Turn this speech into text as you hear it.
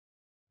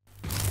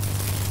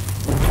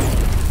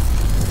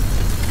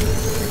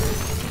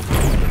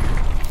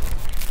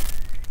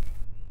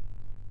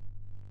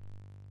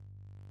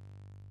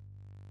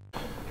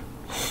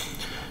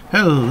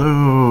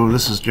Hello,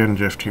 this is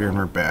Gengift here, and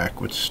we're back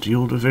with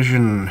Steel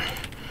Division.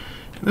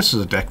 This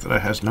is a deck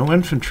that has no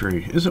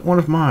infantry. Is it one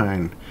of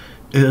mine?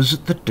 Is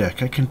it the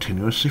deck I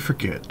continuously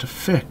forget to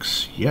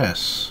fix?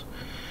 Yes.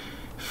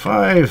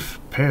 5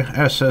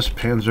 SS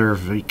Panzer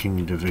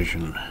Viking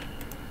Division.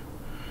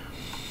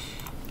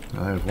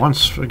 I've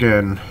once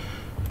again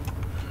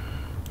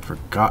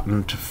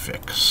forgotten to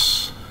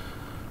fix.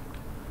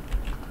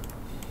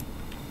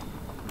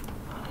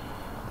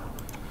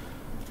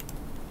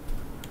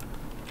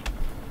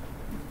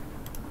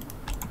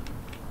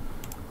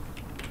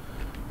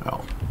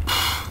 Oh.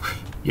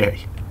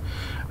 Yay.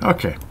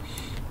 Okay.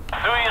 Zu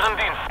Ihren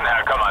Diensten,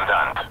 Herr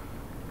Kommandant.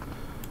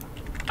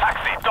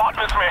 Taxi, dort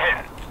müssen wir hin.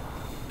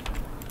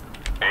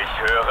 Ich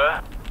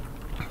höre.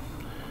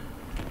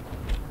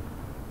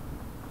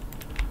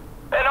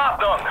 In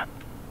Ordnung.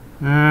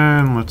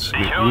 And let's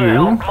get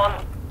you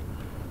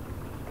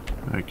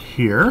like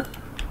here.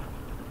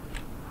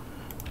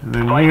 And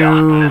then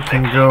you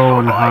can go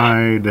and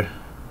hide.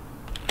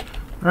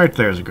 Right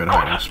there's a good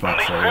hiding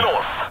spot for you.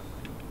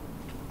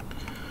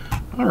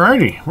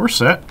 Alrighty, we're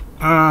set.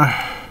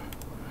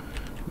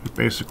 We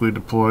basically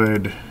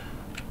deployed,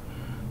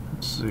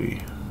 let's see,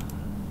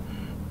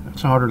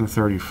 that's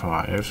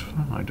 135.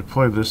 I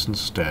deployed this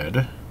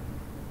instead.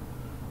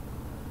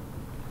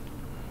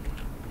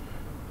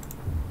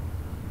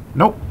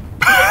 Nope.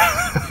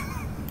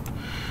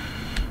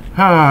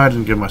 I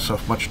didn't give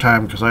myself much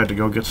time because I had to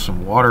go get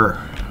some water.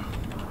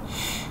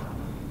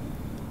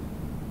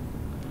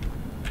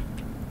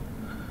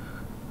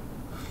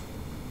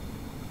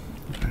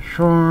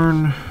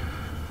 Shorn.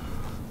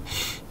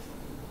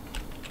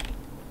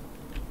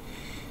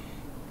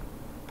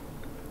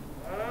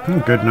 A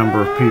good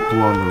number of people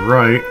on the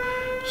right.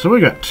 So we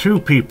got 2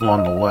 people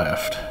on the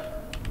left.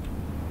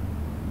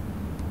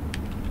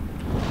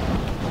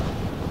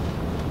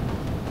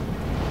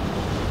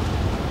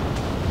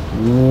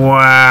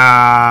 Wow!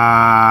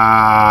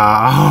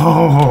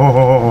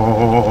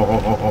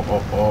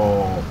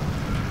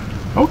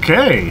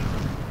 Okay.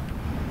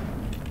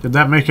 Did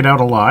that make it out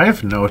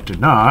alive? No, it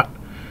did not.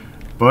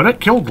 But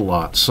it killed a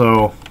lot,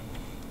 so...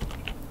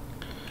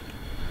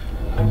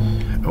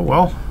 oh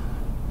well.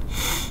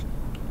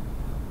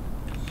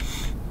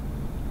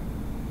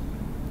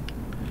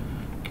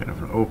 Kind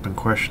of an open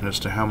question as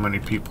to how many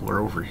people are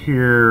over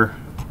here.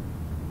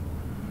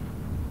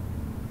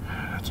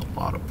 That's a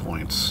lot of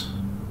points.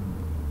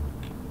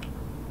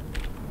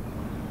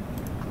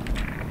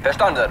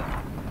 Verstanden.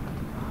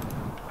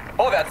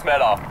 Vorwärts,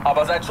 Männer,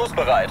 aber seid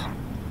schussbereit.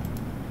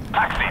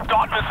 Taxi,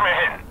 dort müssen wir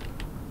hin.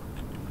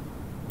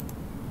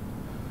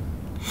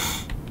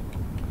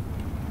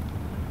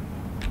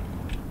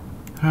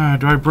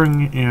 Do I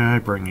bring... yeah, I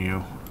bring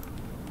you.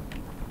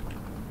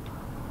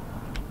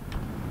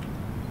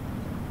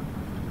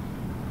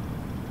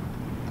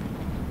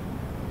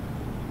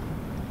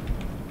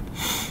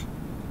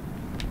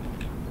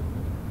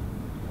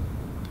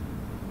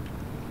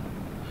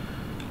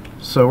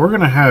 So we're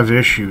going to have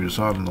issues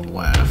on the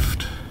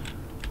left.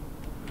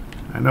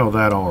 I know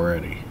that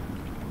already.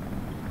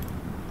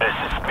 Es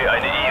ist mir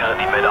eine Ehre,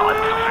 die Männer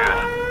anzuführen.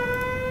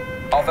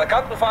 Auf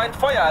erkannten Feind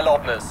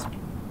Feuererlaubnis.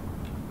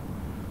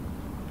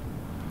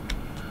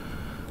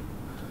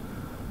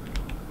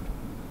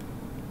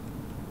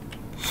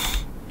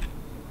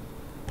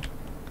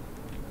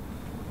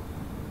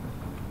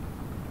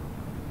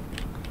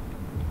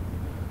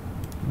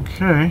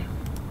 Okay.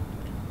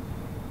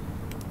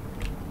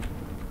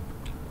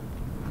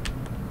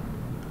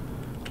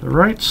 The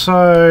right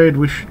side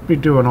we should be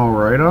doing all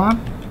right on.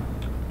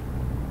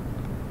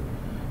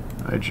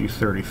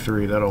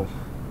 IG-33, that'll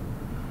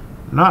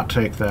not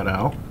take that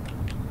out.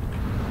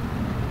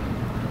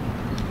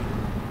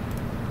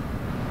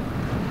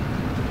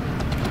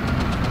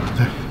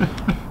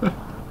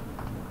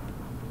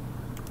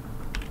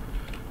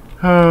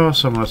 Oh,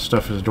 some of that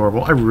stuff is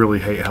adorable. I really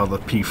hate how the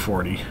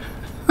P-40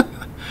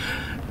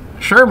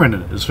 Sherman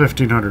is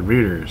 1,500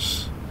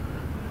 meters.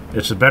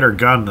 It's a better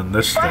gun than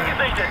this thing.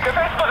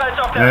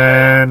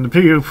 And the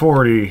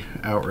PU-40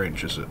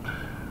 outranges it.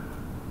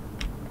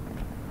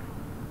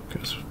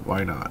 Because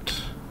why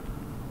not?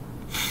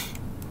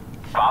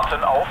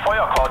 Warten auf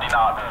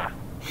Feuerkoordinaten.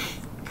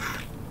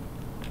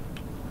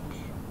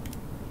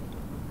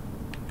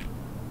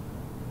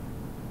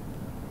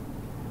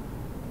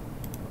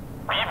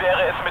 Wie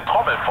wäre es mit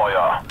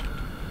Trommelfeuer?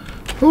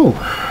 Ooh.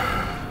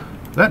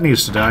 That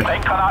needs to die.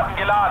 Sprenggranaten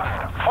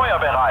geladen.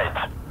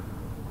 Feuerbereit.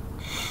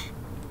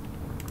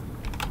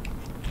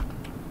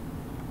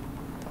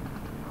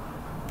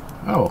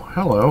 Oh,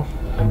 hello.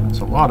 There's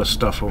a lot of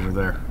stuff over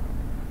there.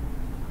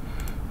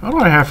 What do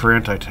I have for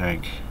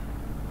anti-tank?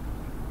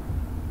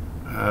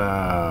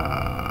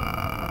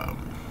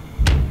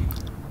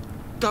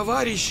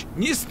 Товарищ,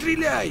 не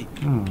стреляй!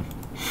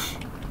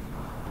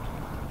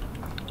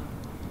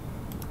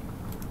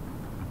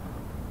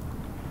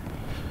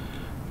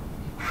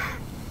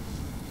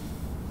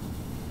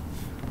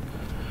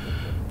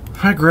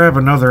 If I grab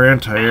another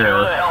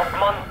anti-air,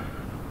 Hauptmann.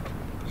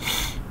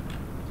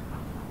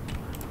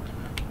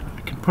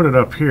 I can put it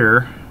up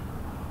here.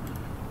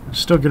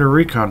 Still get a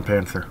recon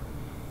Panther.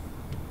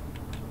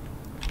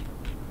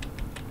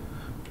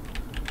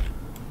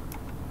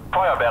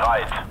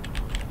 Feuerbereit.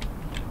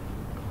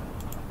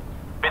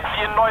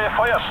 Beziehen neue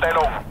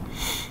Feuerstellung.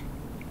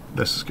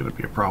 This is going to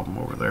be a problem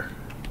over there.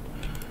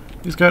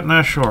 He's got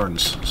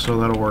Nashorns, so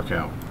that'll work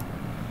out.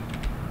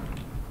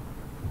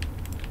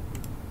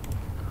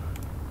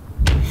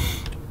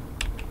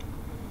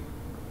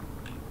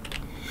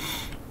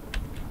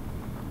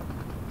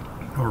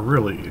 Or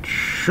really, it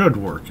should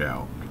work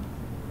out.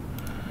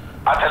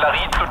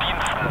 Artillerie zu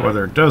Diensten.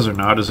 Whether it does or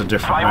not is a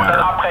different 200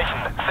 matter.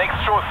 abbrechen. 6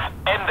 Schuss.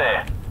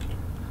 Ende.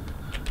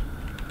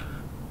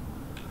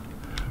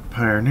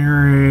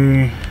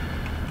 Pioneery.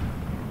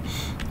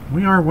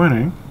 We are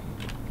winning.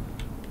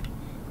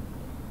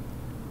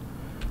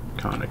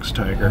 Conix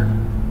Tiger.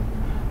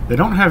 They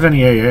don't have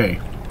any AA.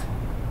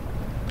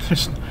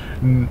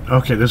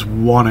 Okay, there's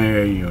one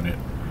AA unit.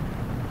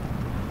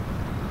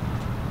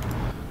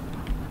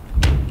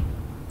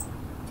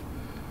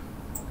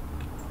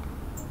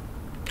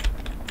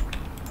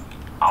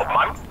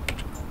 Hauptmann.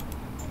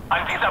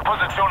 An dieser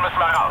Position müssen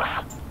wir raus.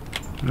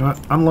 You know what?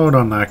 Unload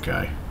on that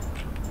guy.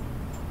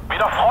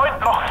 Weder Freund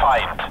noch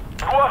Feind.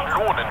 Nur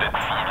lohnende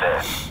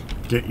Ziele.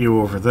 Get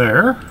you over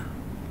there.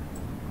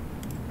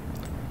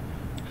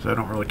 Because I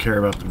don't really care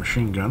about the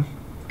machine gun.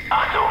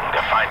 Achtung,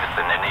 der Feind ist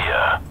in der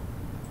Nähe.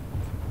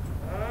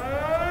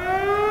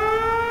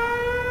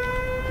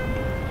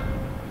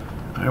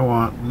 I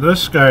want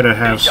this guy to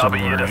have Ich some habe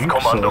hier das rank, so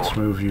Kommando. let's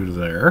move you to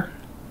there.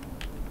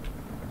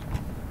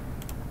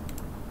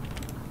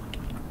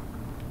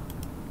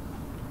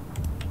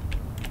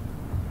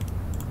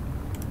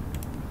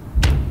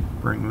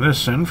 Bring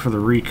this in for the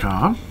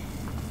recon.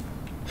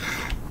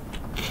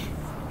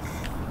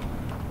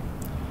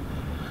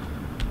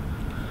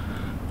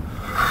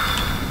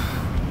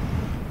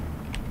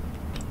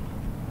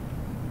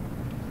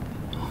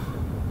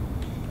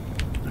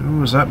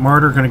 Ooh, is that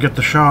martyr going to get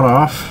the shot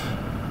off?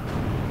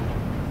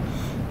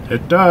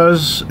 It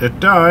does.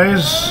 It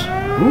dies.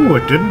 Ooh,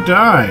 it didn't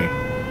die.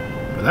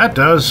 But that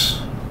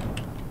does.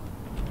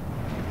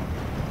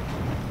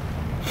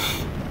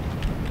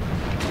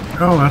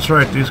 Oh, that's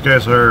right. These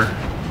guys are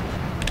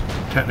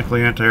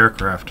technically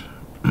anti-aircraft.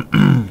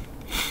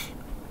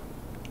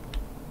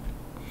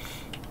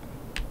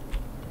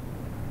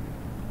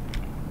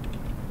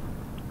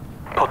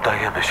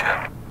 Poddajemy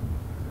się.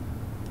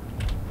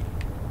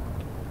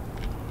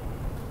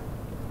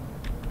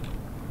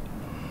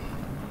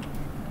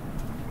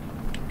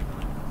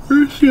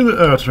 Where's the other?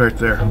 Oh, it's right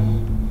there.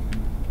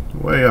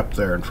 Way up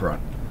there in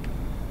front.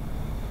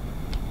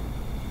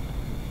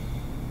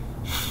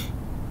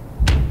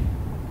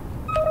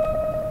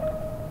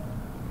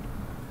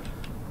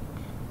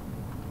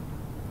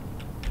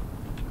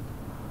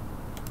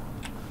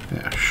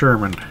 Yeah,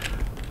 Sherman.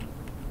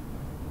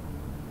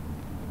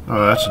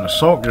 Oh, that's an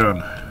assault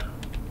gun.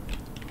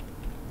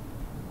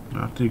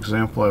 Not the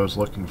example I was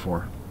looking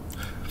for.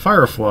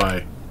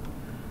 Firefly.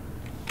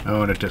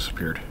 Oh, and it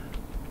disappeared.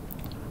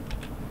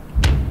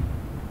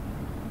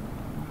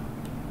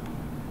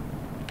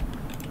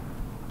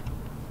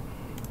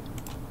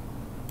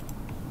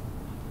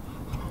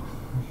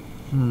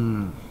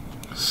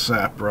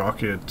 Sap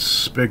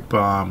rockets, big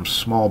bombs,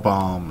 small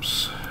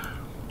bombs.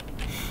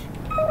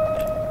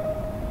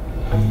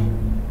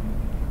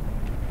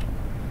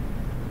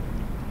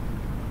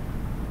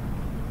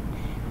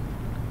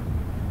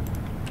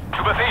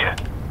 Zu Befehl.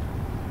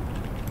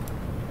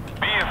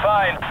 Viel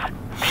Feind,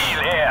 viel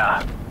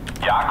Air.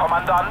 Ja,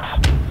 Kommandant.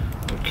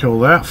 We'll kill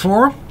that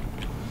for him.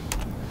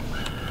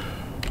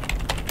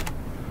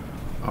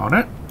 On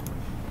it.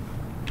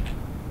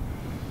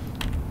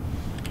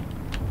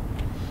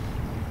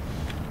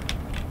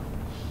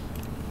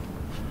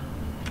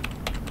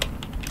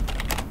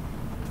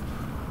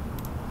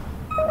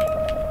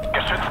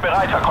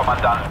 Geschützbereit, Herr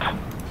Kommandant.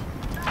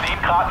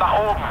 10 Grad nach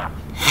oben.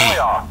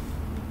 Feuer.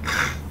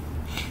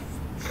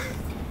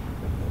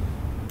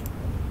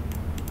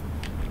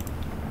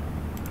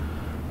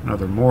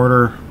 Another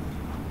mortar.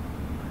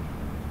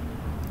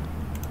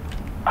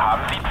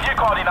 Haben Sie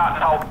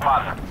Zielkoordinaten,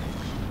 Hauptmann?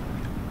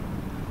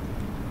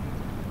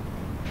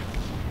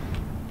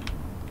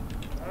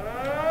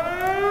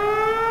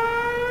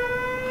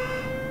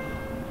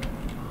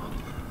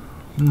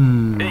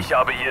 Ich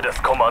habe hier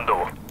das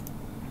Kommando.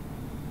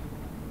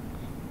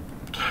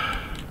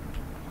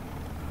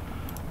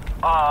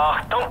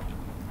 Achtung!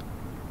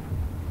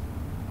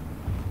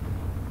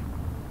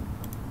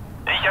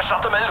 Ich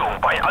erstatte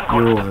Meldung bei You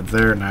Ankunft. over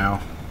there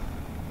now.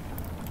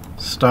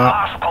 Stop.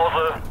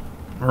 Marschpause.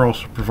 We're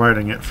also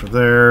providing it for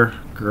there.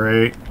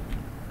 Great.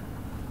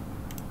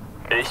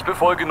 Ich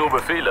befolge nur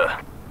Befehle.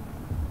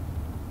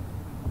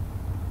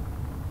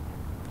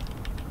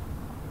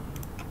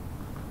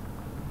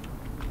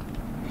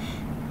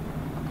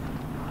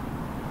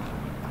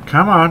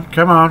 Come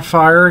on,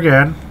 fire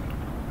again.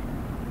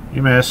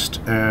 You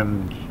missed,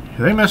 and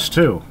they missed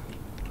too.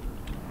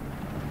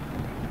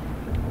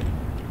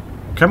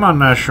 Come on,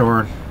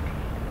 Nashorn.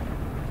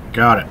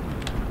 Got it.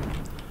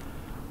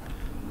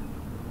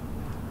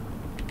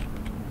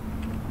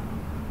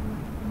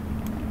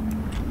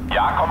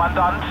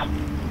 Kommandant.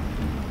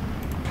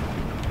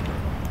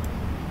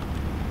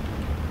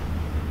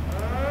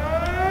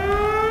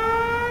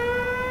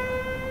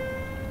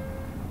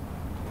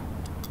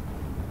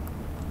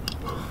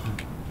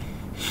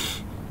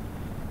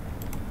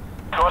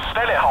 Zur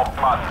Stelle,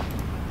 Hauptmann.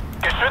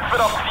 Geschütz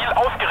wird auf Ziel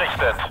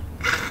ausgerichtet.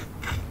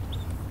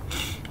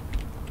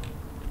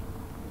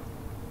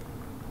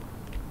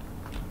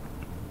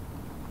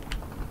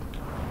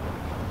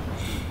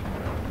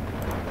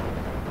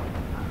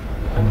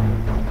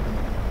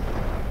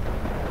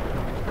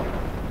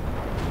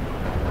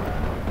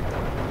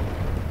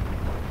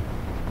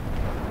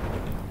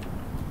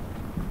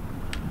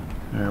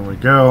 There we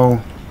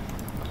go.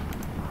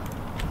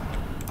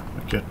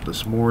 Get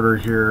this mortar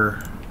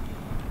here.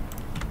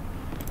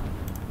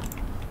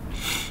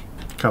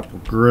 Couple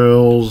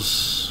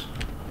grills.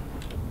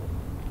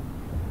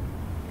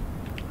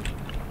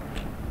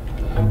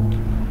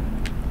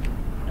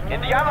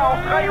 Indianer auf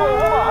 3 Uhr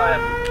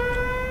oberhalb.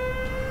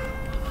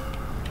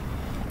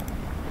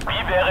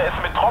 Wie wäre es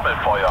mit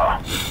Trommelfeuer?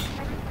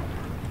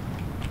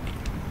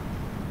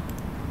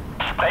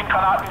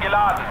 Sprenggranaten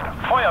geladen.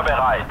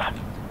 Feuerbereit.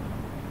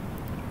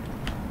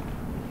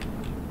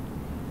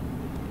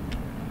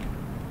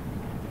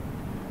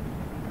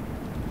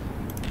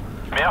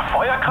 Mehr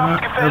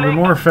Feuerkraft It'll be gefällig?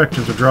 more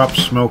effective to drop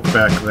smoke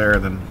back there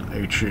than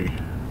HE.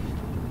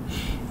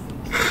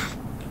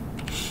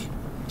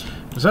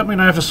 Does that mean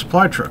I have a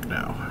supply truck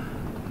now?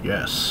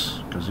 Yes,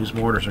 because these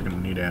mortars are going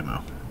to need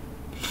ammo.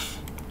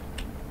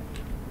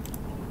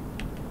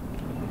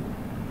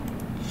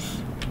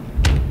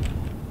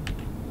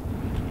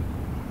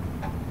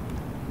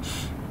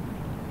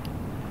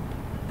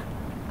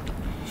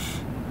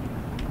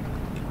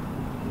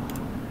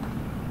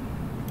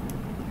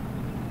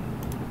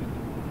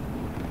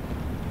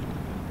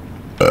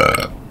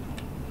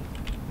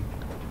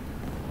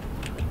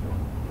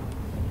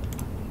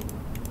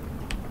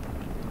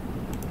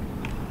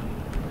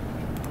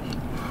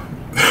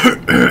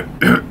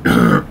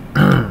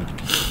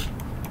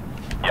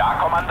 Ja,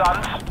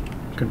 Kommandant.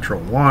 Control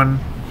 1.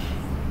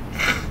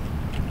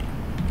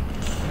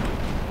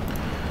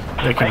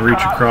 They can reach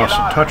across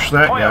and touch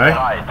that guy.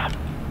 Feuerbereit.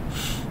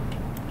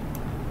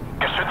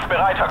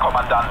 Geschützbereit, Herr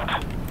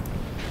Kommandant.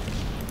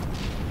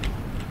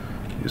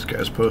 These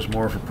guys pose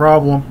more of a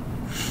problem.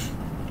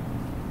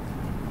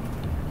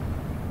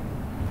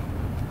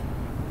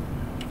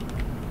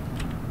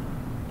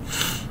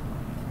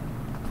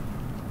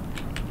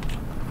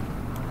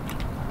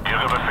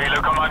 Ihre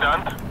Befehle,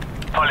 Kommandant?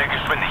 Volle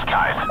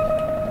Geschwindigkeit.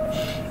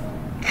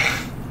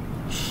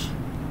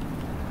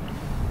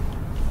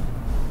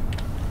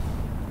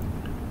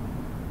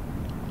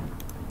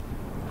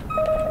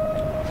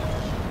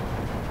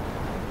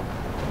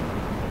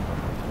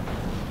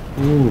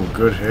 Ooh,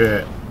 good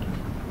hit.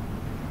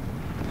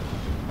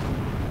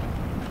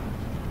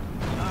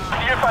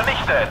 Ziel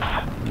vernichtet.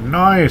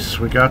 Nice,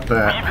 we got Wie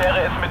that.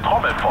 wäre es mit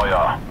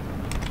Trommelfeuer?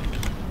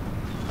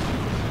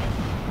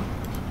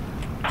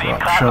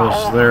 Drop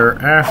shells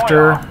there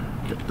after.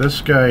 Get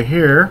this guy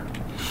here.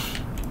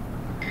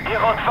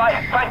 Hero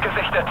 2, Feind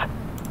gesichtet.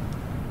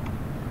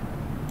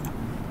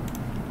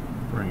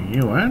 Bring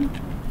you in.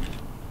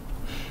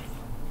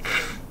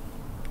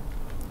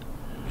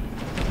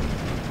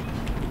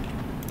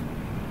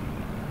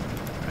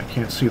 I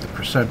can't see the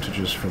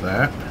percentages for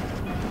that.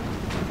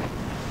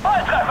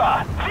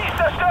 Volltreffer! Sie ist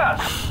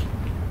zerstört!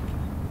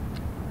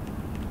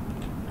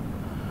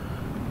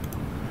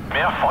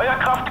 Mehr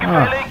Feuerkraft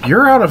gefällig?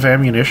 You're out of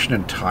ammunition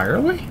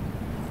entirely?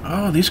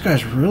 Oh, these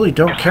guys really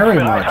don't carry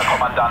Geschützbereit, much. Herr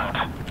Kommandant.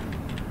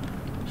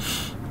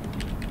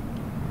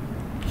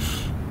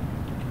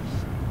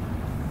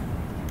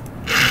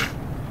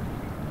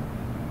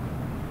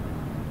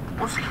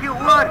 Muss ich hier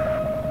uhren?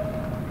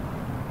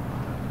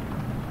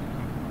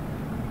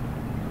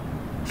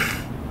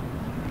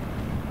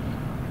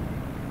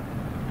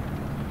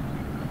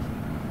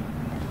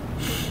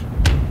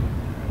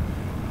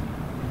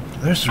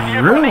 There's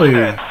Ziel really...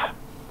 vernichtet.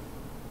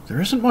 There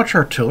isn't much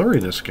artillery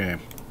this game.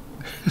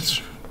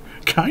 It's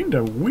kind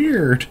of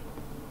weird.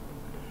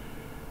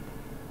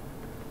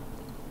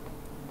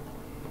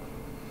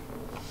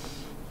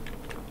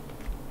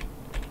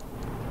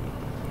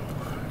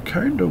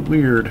 Kind of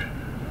weird.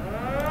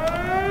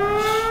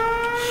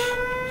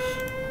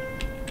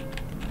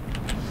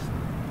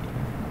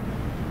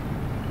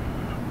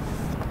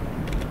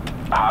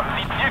 Haben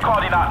Sie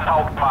Zielkoordinaten,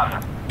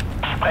 Hauptmann?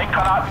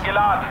 Sprenggranaten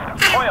geladen.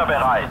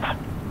 Feuerbereit.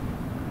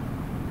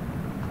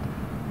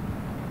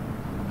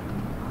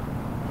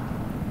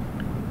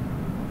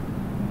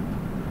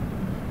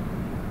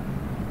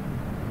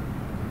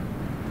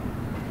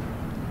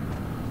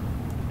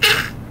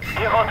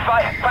 Hero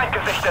 2, Feind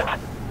gesichtet.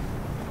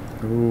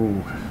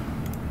 Ooh.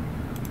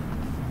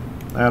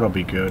 That'll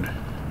be good.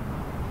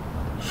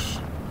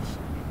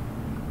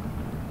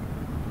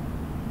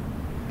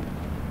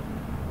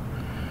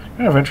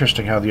 Kind of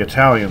interesting how the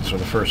Italians are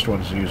the first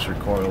ones to use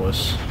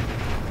recoilless.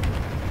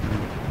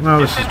 No,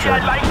 this is Sind wir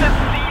ein German. leichtes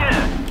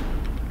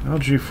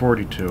Ziel?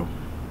 LG-42.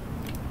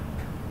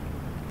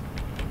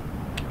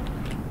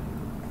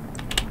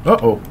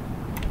 Uh-oh.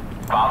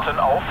 Warten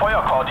auf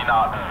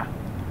Feuerkoordinaten.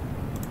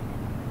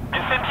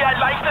 Wir sind hier ein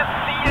leichtes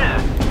Ziel.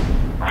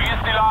 Wie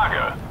ist die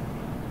Lage?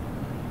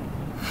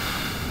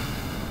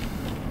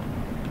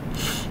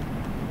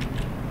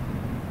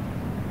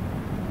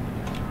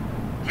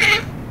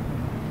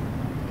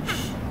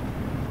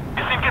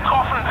 Wir sind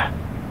getroffen.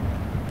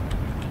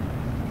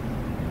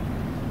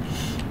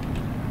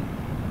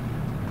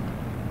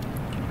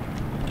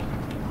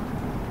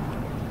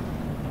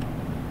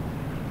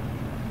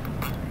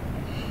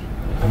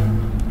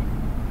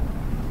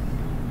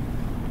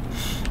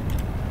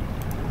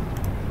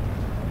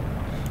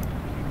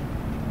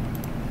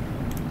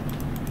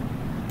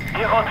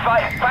 Hero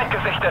 2, Feind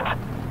gesichtet.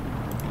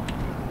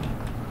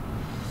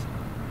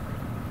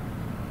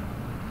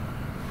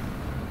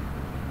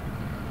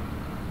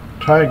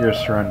 Tiger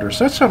surrenders.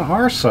 That's on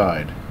our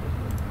side.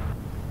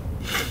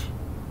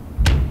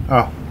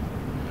 Oh.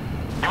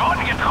 Wir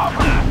wurden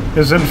getroffen.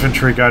 His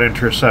infantry got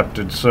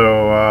intercepted,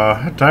 so,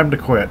 time to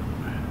quit.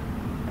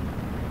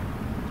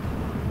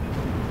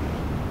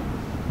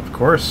 Of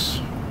course.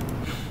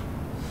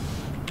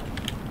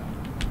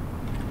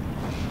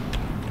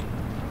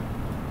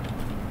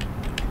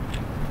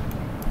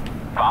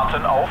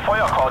 Warten auf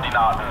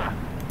Feuerkoordinaten.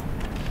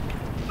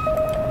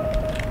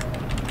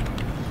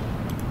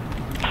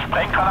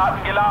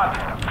 Sprenggranaten geladen.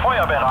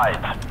 Feuerbereit.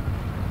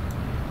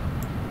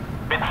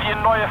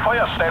 Beziehen neue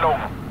Feuerstellung.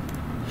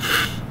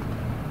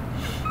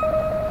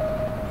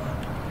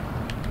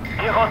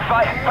 Hero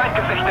 2, Feind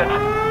gesichtet.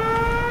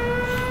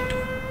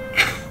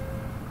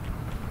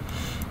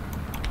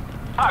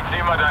 Hat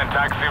jemand ein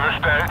Taxi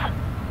bestellt?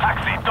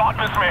 Taxi, dort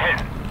müssen wir hin.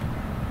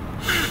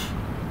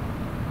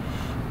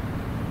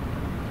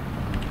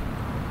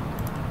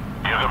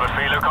 Ihre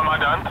Befehle,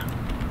 Kommandant?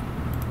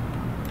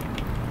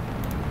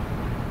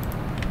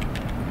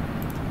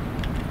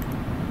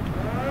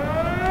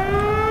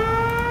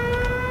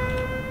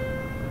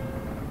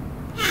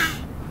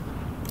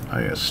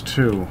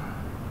 IS-2.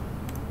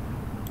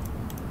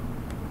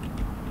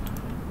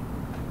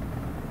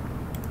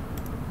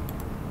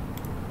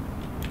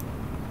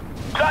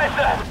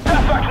 Scheiße,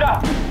 das war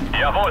knapp.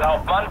 Jawohl,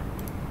 Hauptmann.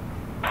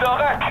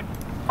 Zurück.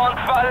 Und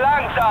zwar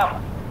langsam.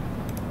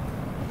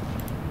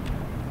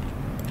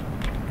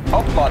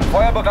 Hauptmann,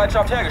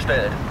 Feuerbereitschaft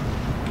hergestellt.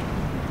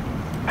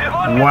 Wir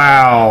wurden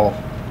Wow.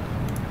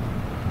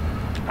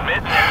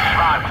 mitten ins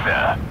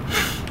Schwarze.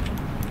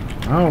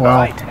 Oh, well.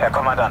 Bereit, Herr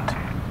Kommandant.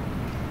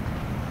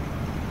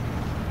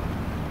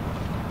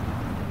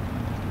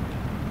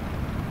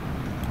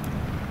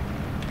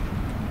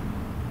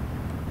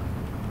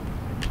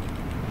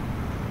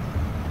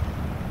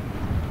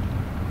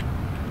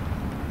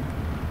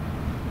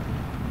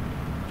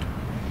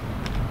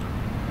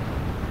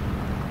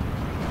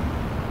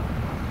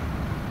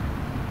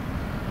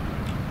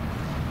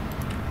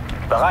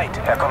 Bereit,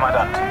 Herr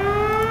Kommandant.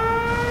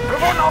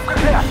 Wir wurden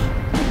aufgeklärt.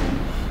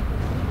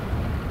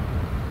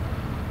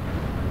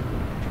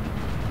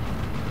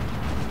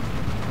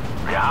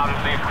 Wir haben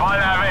sie voll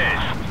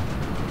erwischt.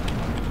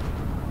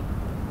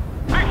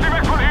 Fliegt sie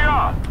weg von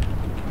hier!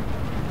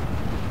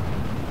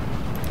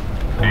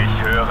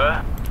 Ich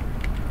höre.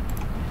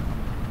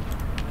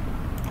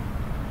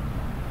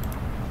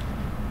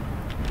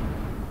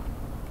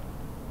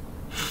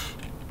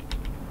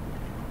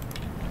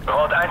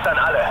 Rot 1 an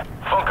alle.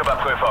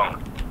 Funküberprüfung.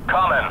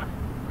 Kommen.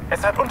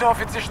 Es hat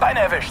Unteroffizier Steine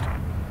erwischt.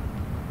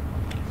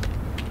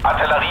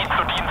 Artillerie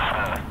zu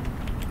Diensten.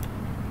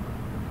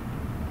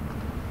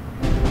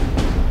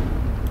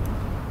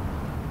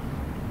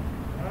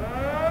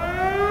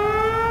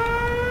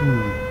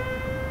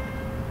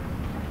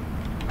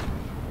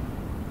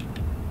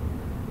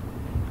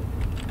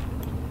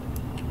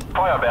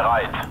 Feuer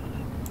bereit.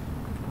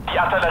 Die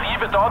Artillerie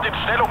wird dort in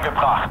Stellung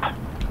gebracht.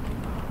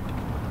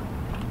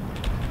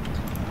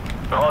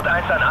 Rot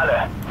 1 an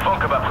alle.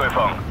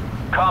 Funküberprüfung.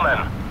 Kommen.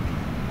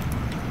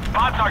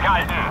 Fahrzeug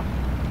halten.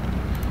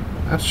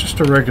 That's just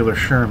a regular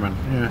Sherman.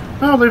 Yeah.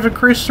 Oh, they've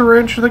increased the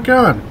range of the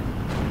gun.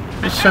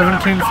 It's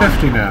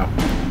 1750 now.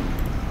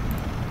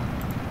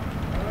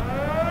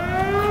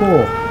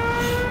 Cool.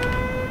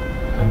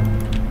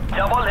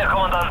 Jawohl, Herr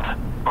Kommandant.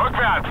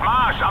 Rückwärts,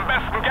 Marsch. Am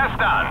besten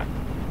gestern.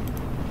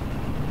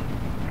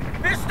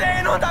 Wir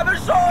stehen unter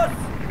Beschuss!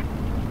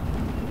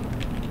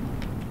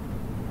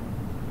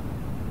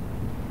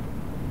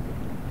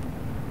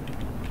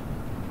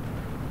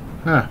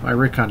 Huh, my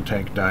recon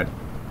tank died.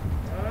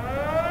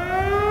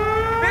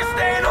 Wir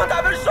stehen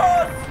unter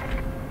Beschuss!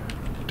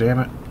 Damn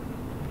it.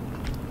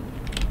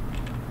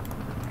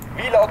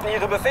 Wie lauten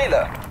Ihre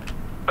Befehle?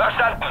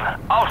 Verstanden.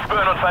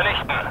 Aufspüren und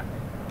vernichten.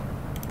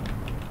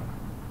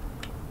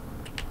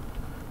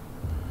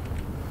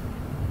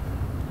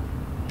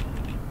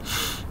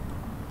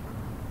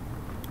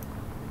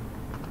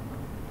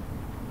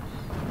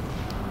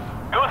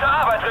 Gute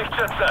Arbeit,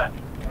 Richtschütze.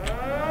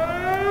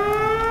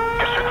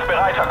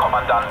 Geschützbereiter,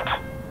 Kommandant.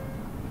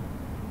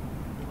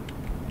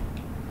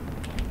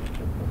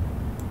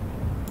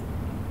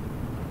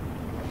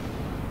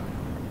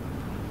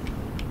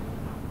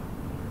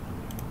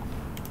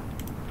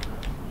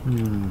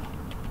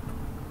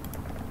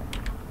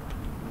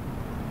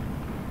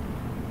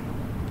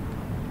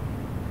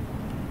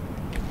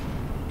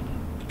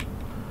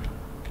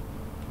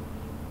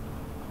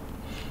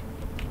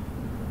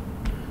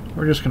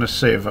 We're just going to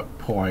save up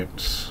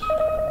points.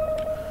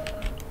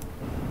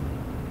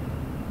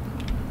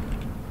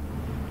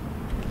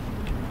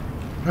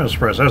 I was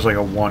surprised. That was like a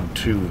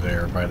 1-2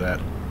 there by that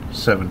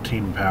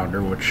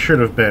 17-pounder, which should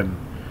have been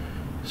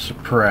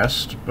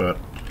suppressed, but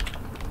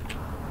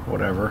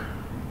whatever.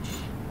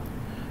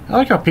 I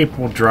like how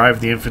people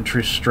drive the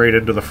infantry straight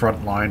into the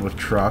front line with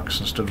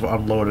trucks instead of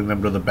unloading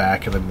them to the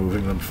back and then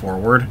moving them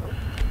forward.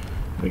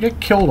 They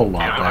get killed a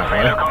lot that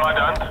way.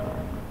 Kommandant.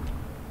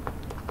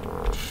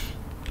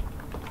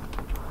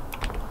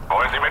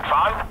 Wollen Sie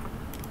mitfahren?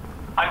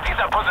 An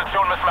dieser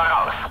Position müssen wir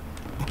raus.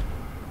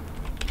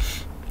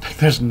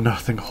 There's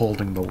nothing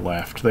holding the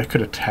left. They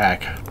could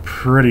attack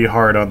pretty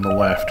hard on the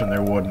left and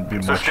there wouldn't be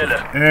much of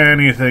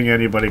anything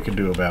anybody could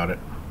do about it.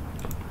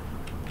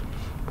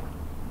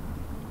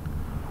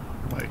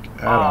 Like,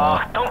 at all.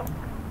 Achtung,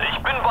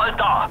 ich bin bald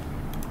da.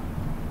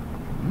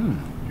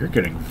 You're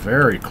getting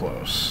very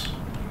close.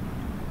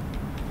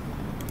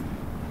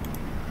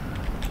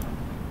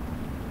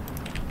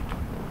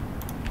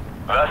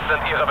 Was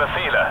sind Ihre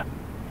Befehle?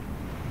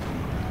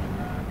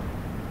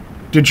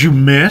 Did you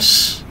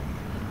miss?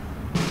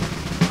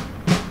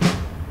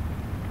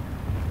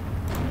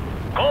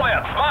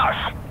 Vorwärts,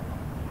 Marsch!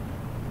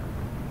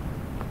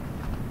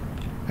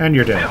 And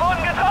you're Wir dead.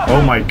 wurden getroffen!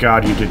 Oh my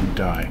god, you didn't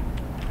die.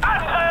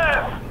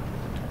 Angriff!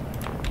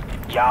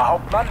 Ja,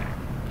 Hauptmann.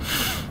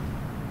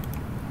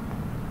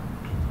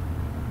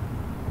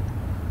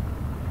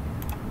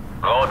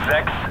 Rot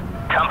 6,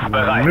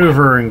 kampfbereit.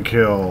 Maneuver and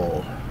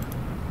kill.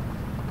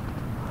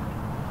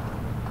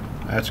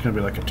 That's going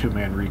to be like a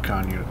 2-man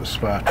recon unit. The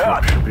spot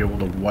troop should be able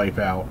to wipe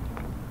out.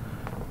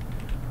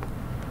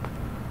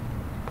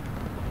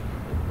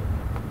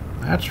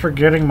 That's for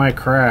getting my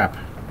crap.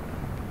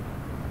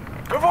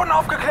 Wir wurden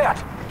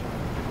aufgeklärt.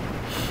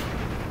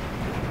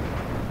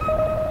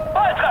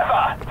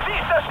 Volltreffer! Sie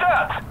ist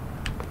zerstört!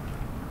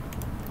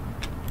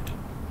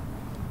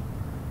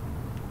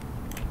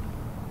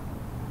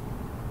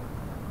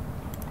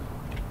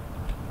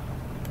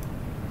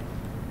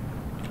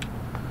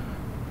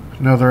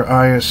 Another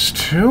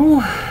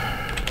IS-2.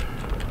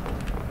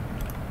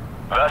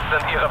 Was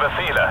sind Ihre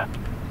Befehle?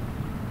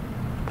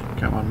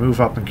 Come on,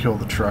 move up and kill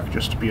the truck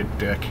just to be a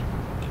dick.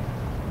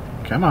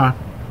 Come on.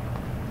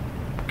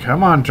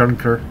 Come on,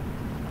 Junker.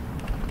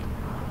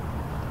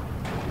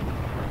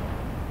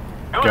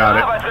 Got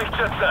it. Arbeit,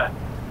 Richtschütze!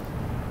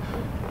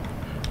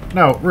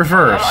 No,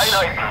 reverse.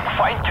 Einheiten,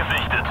 Feind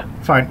gesichtet!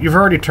 Fine, you've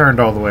already turned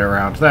all the way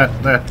around. That...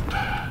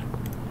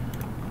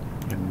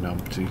 You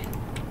numpty.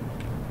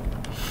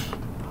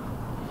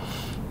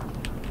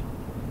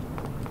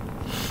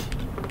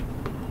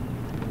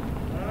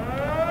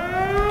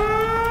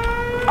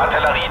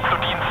 Artillerie zu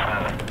Diensten!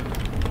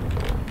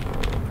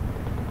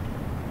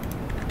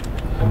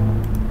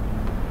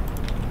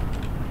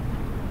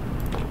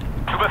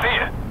 Zu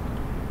Befehl!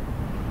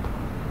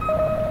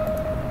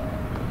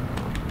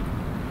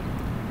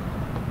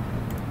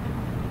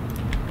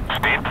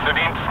 Steht zu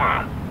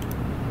Diensten!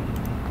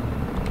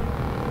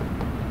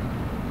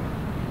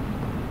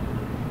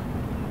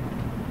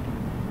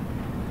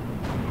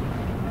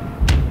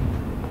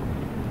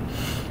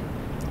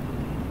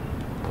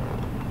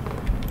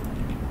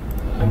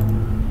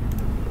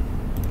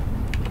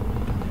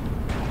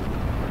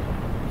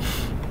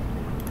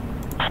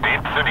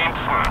 Steht zu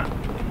Diensten!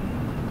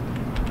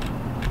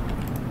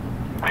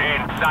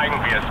 Den zeigen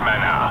wir es,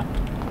 Männer!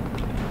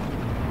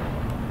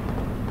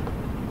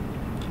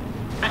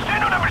 Wir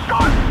stehen unter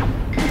Beschuss!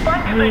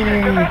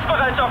 Feindgesichtet,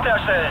 Gefechtsbereitschaft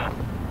herstellen!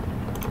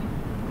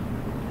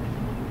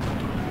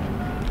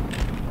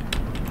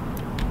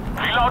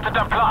 Wie lautet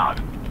der Plan?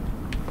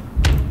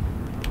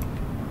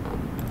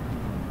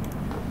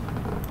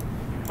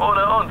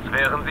 Ohne uns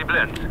wären sie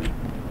blind.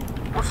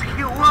 What's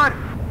he what?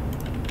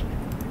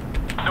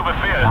 Zu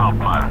Befehl,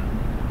 Hauptmann.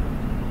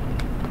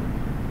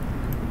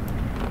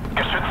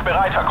 Geschütz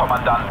bereit, Herr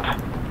Kommandant.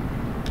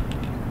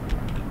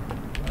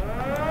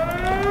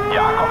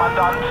 Ja,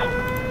 Kommandant.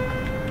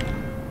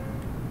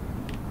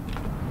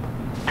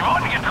 Wir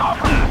wurden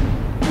getroffen.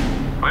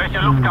 Breche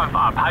Luftkampf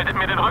ab. Haltet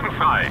mir den Rücken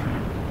frei.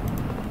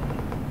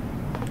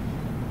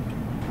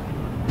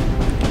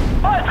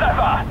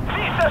 Volltreffer!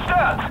 Sie ist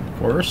zerstört! Of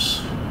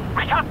course.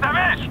 Mich hat's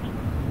erwischt!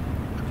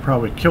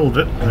 Probably killed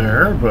it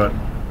there, but...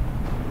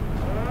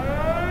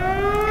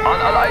 An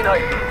alle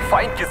Einheiten.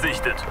 Feind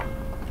gesichtet.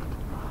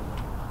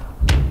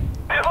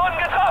 Wir wurden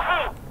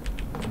getroffen!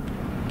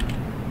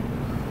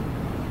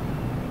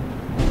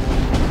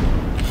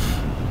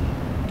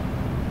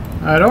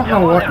 I don't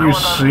know what you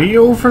see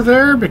over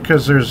there,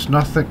 because there's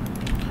nothing...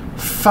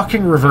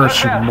 Fucking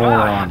reverse, you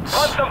morons.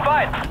 Front zum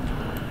Feind!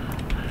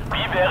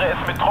 Wie wäre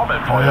es mit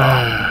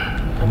Trommelfeuer?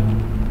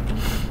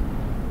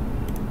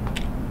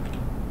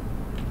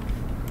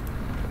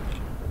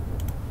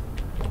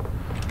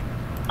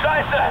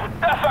 Scheiße!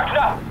 Das war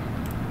knapp!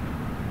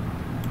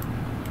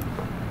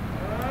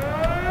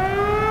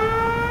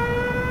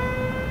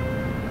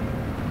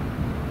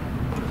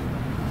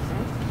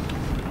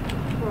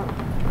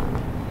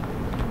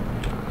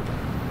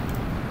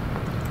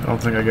 I don't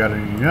think I got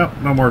any...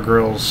 Yep, no more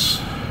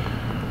grills.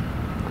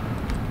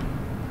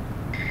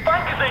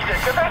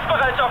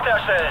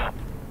 herstellen.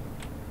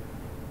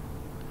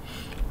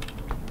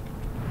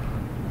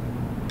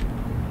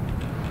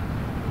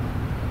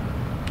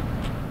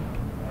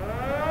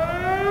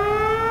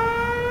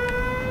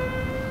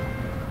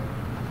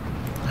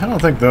 I don't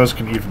think those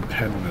can even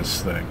pin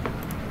this thing.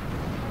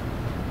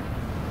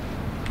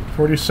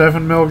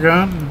 47 mil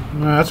gun?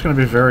 No, that's going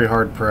to be very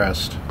hard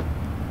pressed.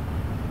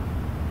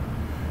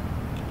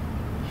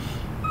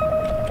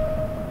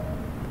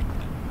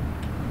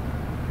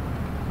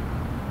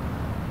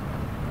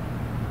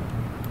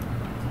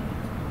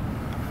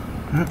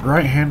 That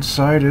right-hand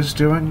side is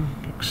doing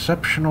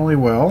exceptionally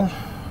well.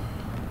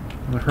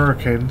 The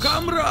Hurricanes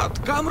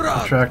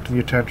attract the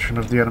attention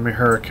of the enemy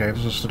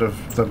Hurricanes instead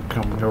of them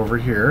coming over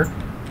here.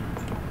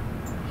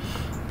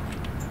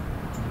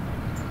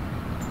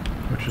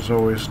 Which is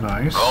always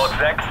nice. Rot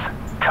 6,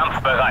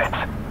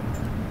 kampfbereit.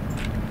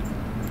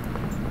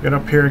 Get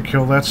up here and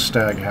kill that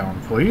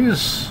staghound,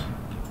 please.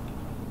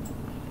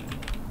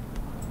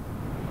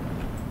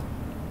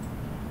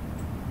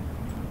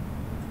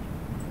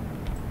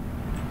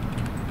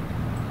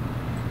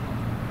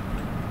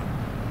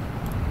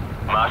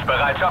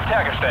 Marschbereitschaft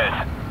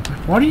hergestellt.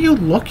 What are you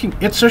looking?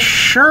 It's a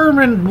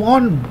Sherman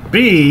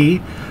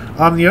 1B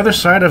on the other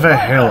side of a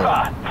hill.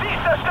 Sie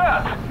ist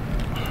zerstört.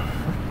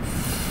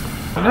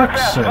 For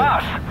fuck's Rückwärts, sake.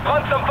 Marsch!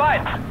 Front zum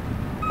Feind!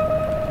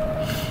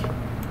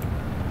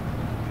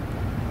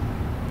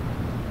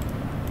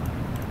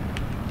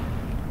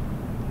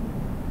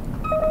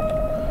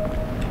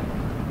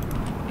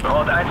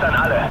 Rot 1 an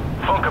alle.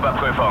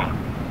 Funküberprüfung.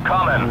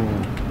 Kommen.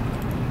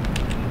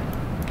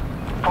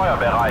 Feuer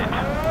bereit.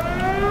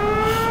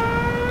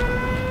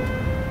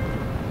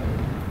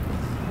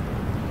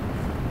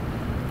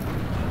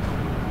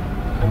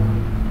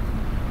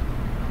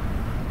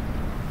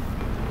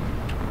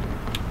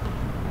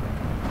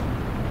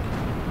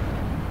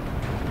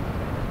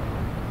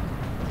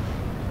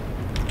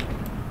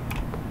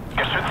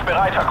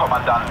 Geschützbereit, Herr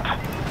Kommandant.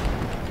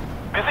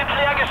 Wir sind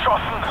leer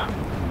geschossen.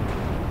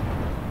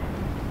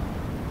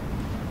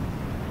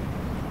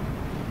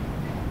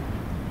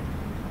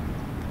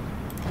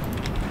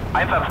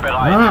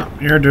 Einsatzbereit. Ah,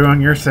 you're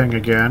doing your thing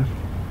again.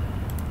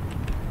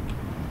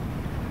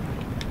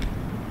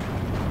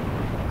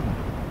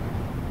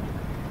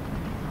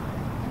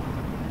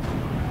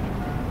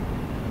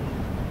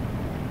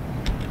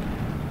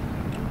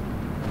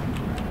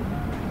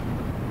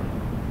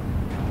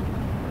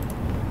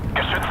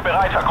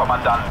 Geschützbereit, Herr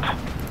Kommandant.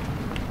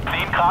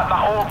 10 Grad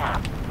nach oben.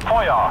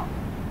 Feuer.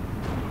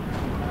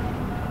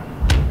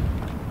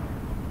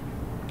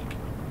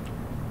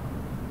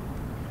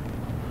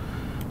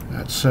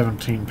 That's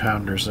 17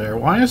 pounders there.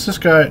 Why is this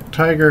guy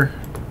Tiger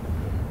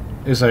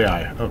is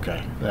AI?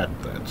 Okay,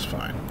 that's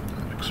fine.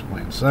 That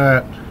explains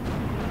that.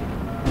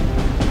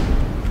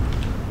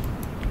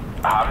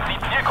 Haben Sie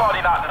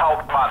Zielkoordinaten,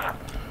 Hauptmann?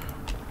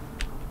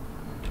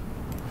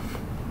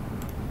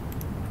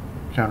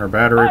 Counter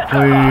battery, Sie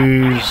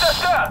please.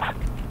 zerstört.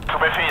 Zu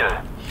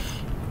Befehl.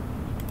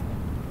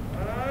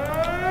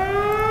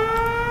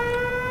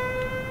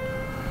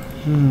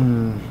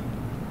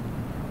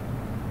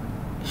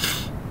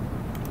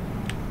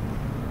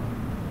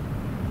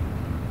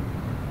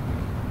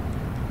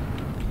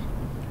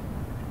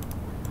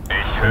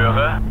 Ich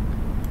höre.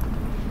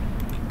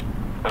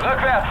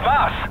 Rückwärts,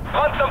 Marsch!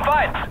 Front zum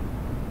Feind!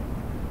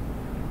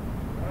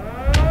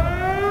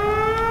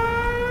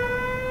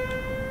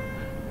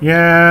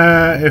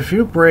 Yeah, if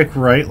you break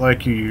right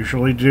like you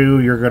usually do,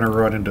 you're gonna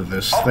run into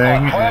this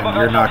thing, and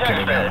you're not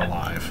getting out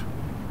alive.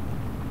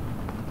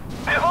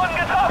 Wir wurden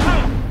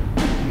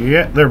getroffen!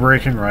 Yeah, they're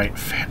breaking right.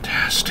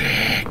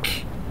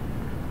 Fantastic.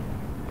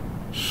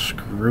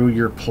 Screw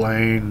your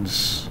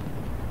planes.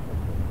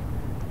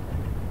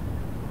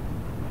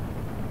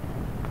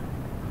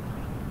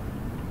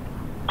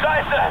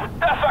 Scheiße!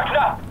 Das war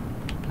knapp!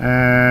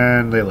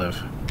 And they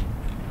live.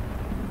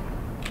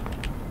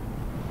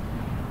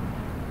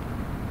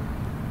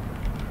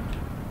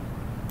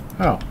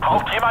 Oh,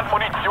 Braucht jemand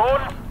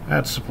Munition?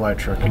 that supply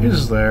truck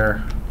is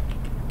there.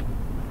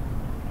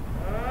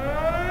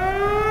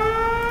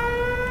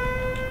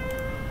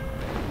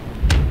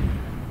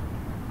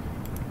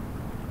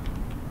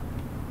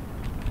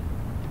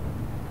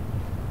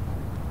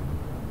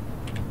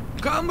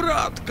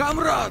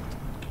 Камрад!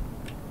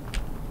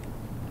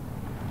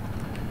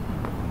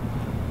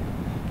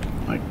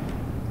 Like,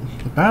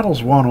 the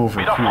battle's won over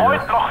Weder here.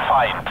 Freund noch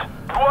Feind.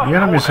 Nur The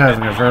enemy's Frohe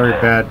having a very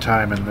Ziele. bad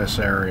time in this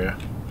area.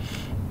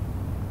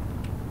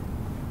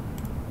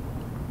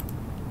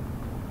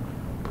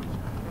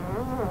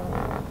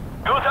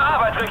 Gute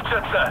Arbeit,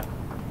 Richtschütze!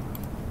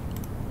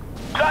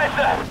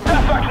 Scheiße!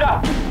 Das war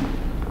knapp!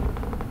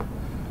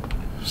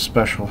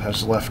 Special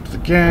has left the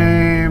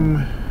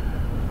game.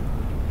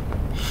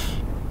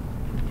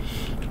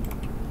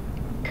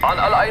 An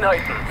alle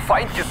Einheiten,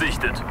 Feind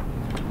gesichtet.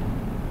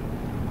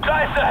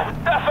 Scheiße!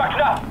 Das war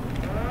knapp!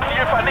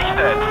 Ziel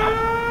vernichtet!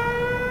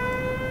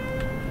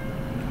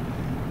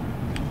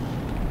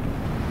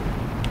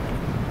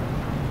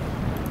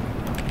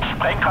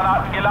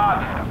 Sprenggranaten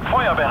geladen.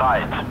 Feuer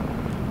bereit.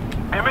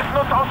 Wir müssen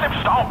uns aus dem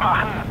Staub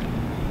machen.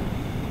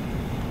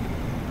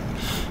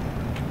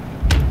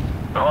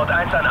 Rot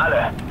 1 an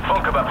alle.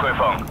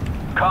 Funküberprüfung.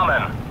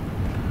 Kommen.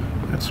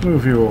 Let's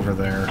move you over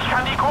there. Ich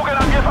kann die Kugel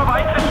an mir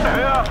vorbeiziehen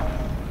hören.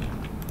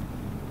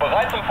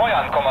 Bereit zum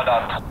Feuern,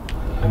 Kommandant.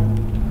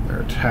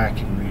 They're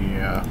attacking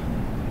the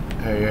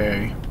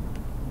AA.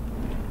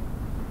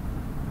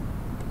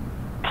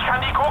 Ich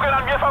kann die Kugel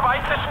an mir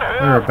vorbeiziehen They're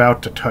hören.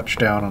 about to touch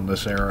down on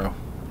this arrow.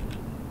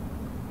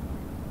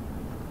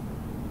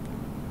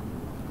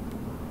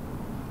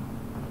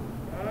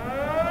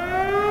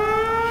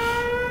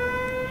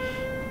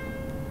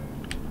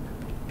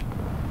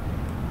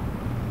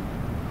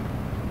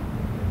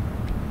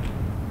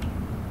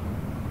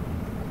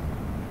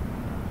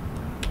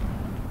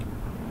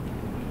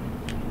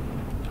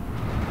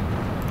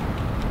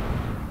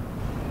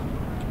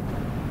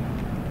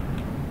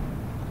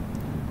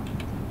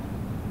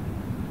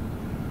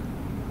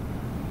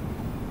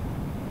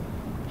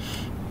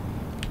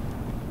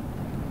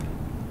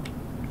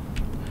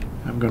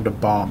 I'm going to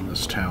bomb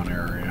this town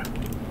area.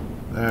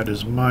 That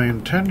is my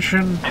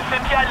intention. Wir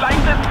sind hier ein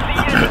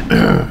leichtes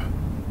Ziel.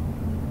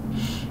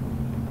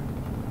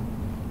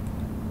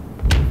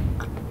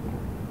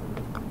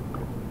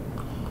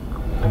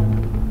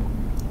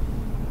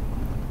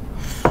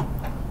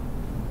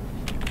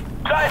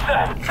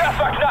 Scheiße, das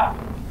war knapp.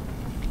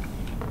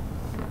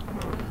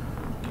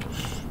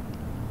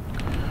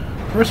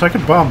 Of course, I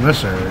could bomb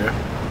this area.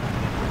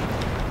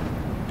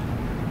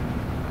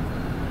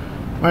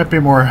 Might be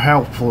more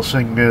helpful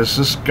seeing as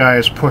this guy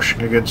is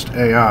pushing against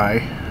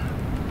AI.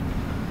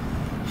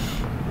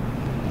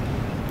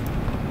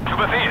 Zu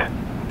Befehl.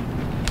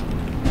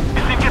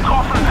 Wir sind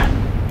getroffen.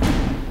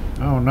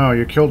 Oh no,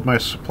 you killed my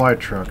supply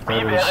truck. Wie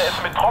That wäre es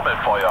is mit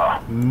Trommelfeuer?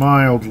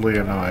 mildly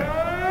annoying.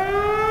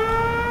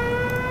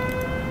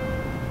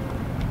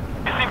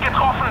 Wir sind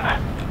getroffen.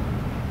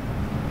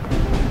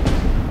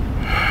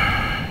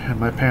 And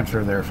my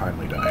Panther there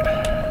finally died.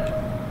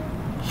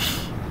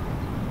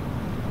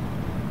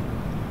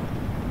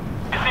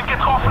 Wir sind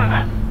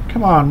getroffen.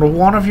 Come on, will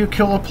one of you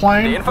kill a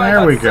plane?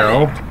 There we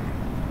go.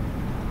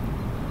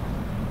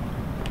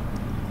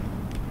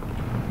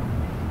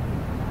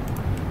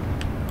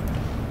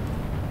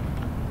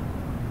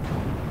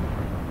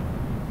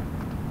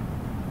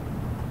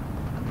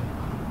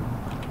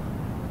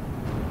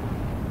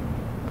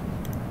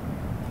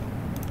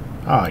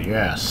 Ah,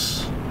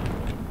 yes.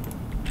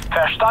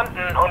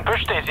 Verstanden und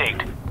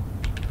bestätigt.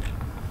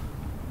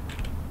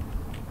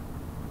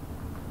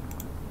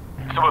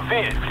 Zu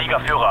Befehl,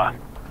 Fliegerführer.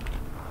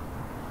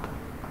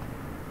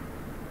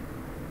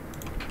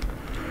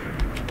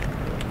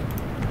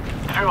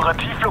 Führe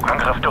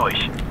Tiefflugangriff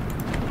durch.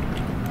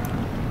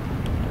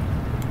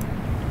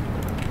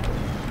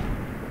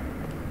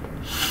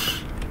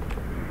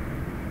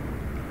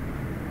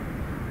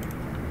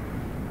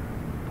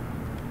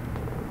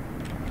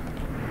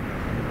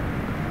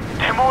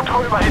 Der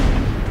Motor überhitzt.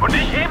 Und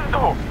ich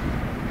ebenso.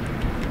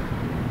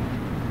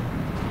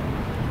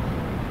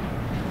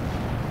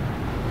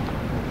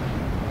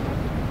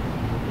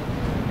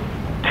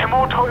 Der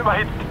Motor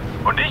überhitzt.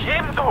 Und ich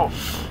ebenso.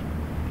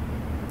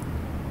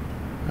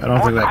 I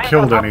don't think that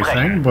killed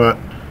anything, but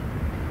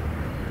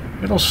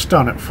it'll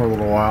stun it for a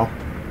little while.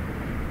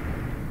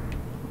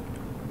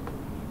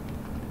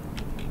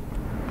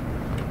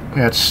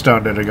 Yeah, it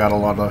stunned it. I got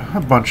a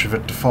bunch of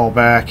it to fall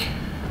back.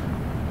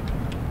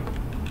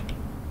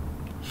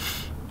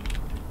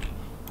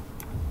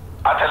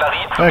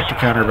 Artillerie Back to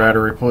counter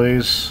battery,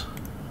 please.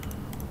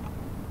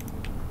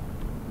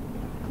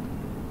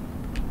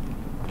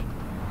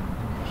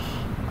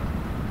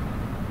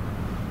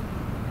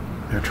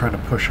 They're trying to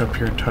push up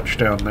here and touch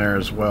down there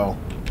as well.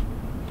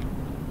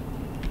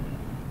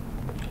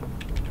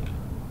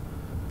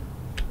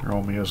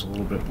 Romeo's a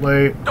little bit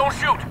late. Don't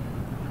shoot!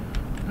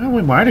 Well,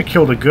 we might have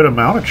killed a good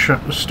amount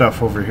of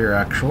stuff over here,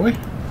 actually.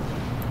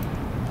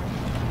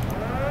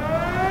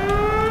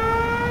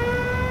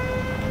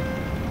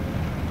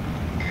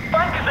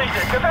 Feind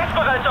gesichtet!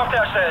 Gefechtsbereitschaft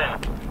herstellen!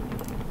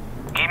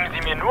 Geben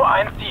Sie mir nur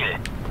ein Ziel.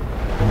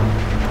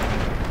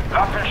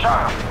 Waffen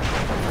scharf!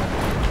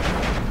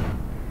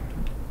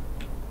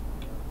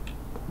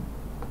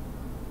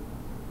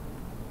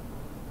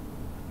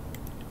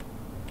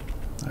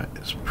 That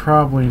is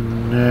probably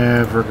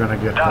never gonna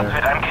get Das there.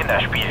 wird ein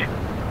Kinderspiel.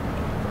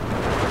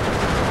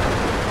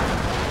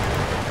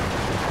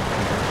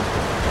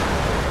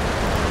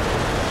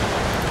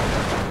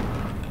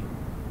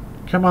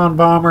 Come on,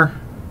 bomber.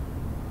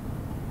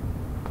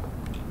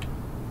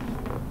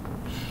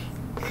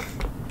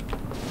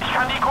 Ich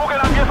kann die Kugel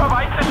an mir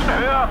vorbeizischen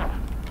hören.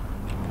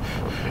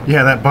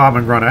 Yeah, that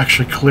bombing run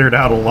actually cleared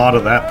out a lot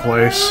of that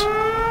place.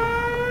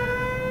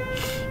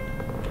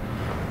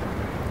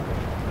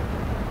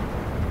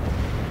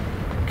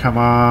 Come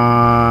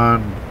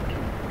on.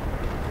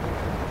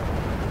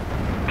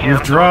 Kehren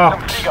You've zurück zum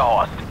dropped.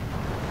 Fliegerhorst.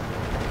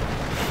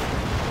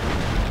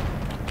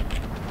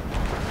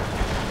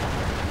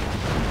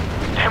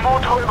 Der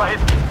Motor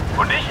überhitzt.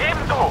 Und ich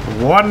ebenso.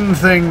 One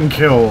thing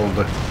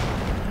killed.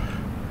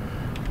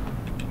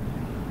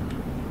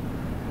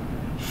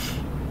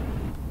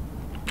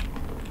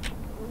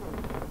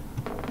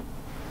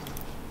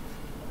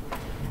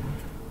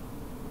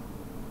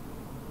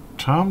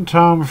 Tom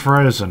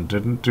Friesen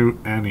didn't do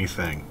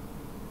anything.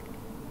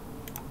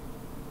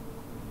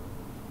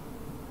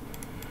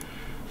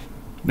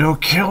 No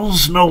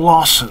kills, no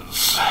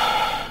losses.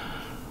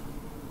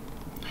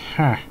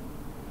 Huh.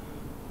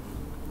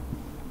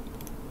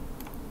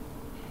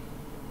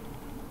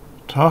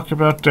 Talk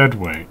about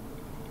deadweight.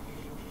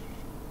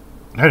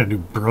 I didn't do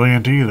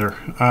brilliant either.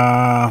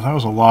 That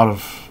was a lot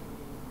of...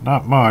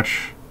 not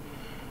much.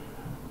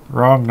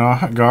 Wrong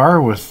Nagar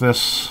with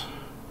this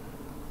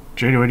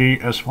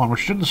J280 S1,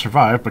 which didn't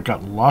survive, but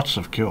got lots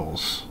of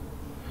kills.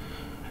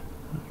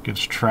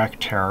 Against Track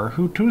Terror,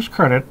 who, to his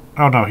credit...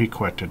 oh no, he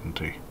quit, didn't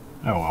he?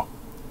 Oh well.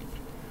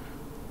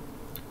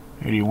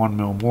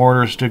 81mm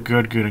mortars did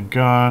good in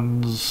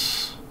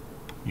guns.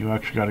 You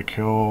actually got a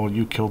kill.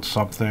 You killed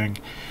something.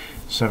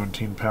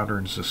 17-pounder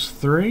in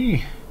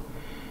ZIS-3.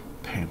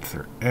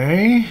 Panther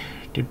A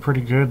did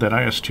pretty good. That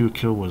IS-2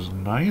 kill was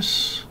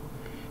nice.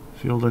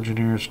 Field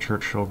Engineers,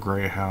 Churchill,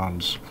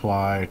 Greyhound,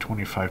 Supply,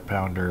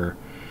 25-pounder,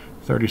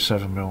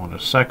 37mm in a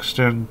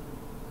Sexton.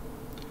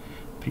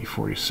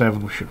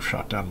 P-47, we should have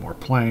shot down more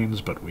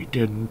planes, but we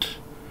didn't.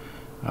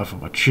 Of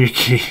them a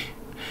cheeky.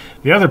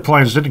 The other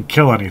planes didn't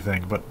kill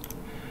anything, but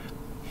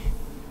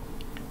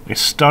they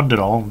stunned it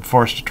all and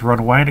forced it to run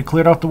away, and it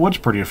cleared out the woods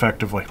pretty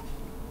effectively.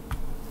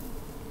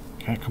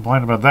 Can't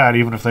complain about that,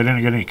 even if they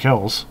didn't get any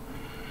kills.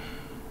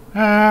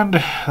 And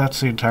that's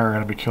the entire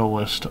enemy kill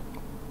list.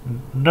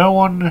 No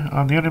one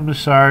on the enemy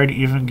side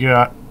even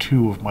got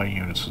 2 of my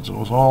units, since it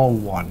was all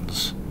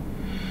 1s.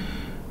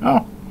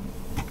 Oh,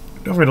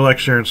 don't forget to like,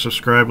 share, and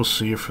subscribe. We'll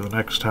see you for the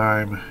next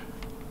time.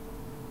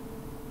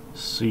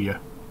 See ya.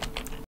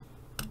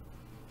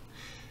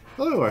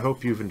 Hello, I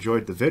hope you've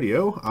enjoyed the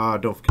video.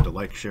 Don't forget to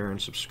like, share, and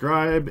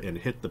subscribe, and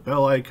hit the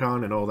bell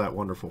icon and all that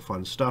wonderful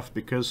fun stuff,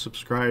 because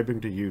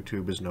subscribing to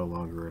YouTube is no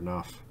longer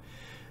enough.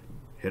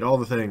 Hit all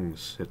the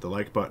things. Hit the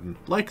like button.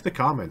 Like the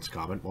comments.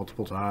 Comment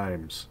multiple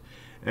times.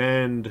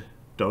 And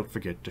don't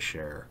forget to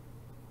share.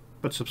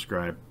 But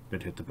subscribe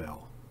and hit the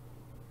bell.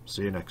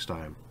 See you next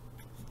time.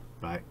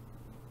 Bye.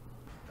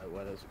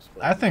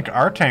 I think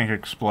our tank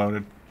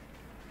exploded.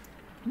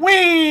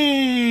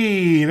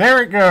 Whee!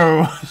 There it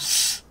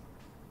goes!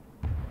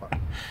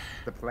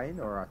 The plane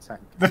or our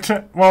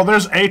tank? Well,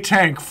 there's a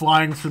tank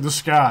flying through the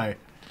sky.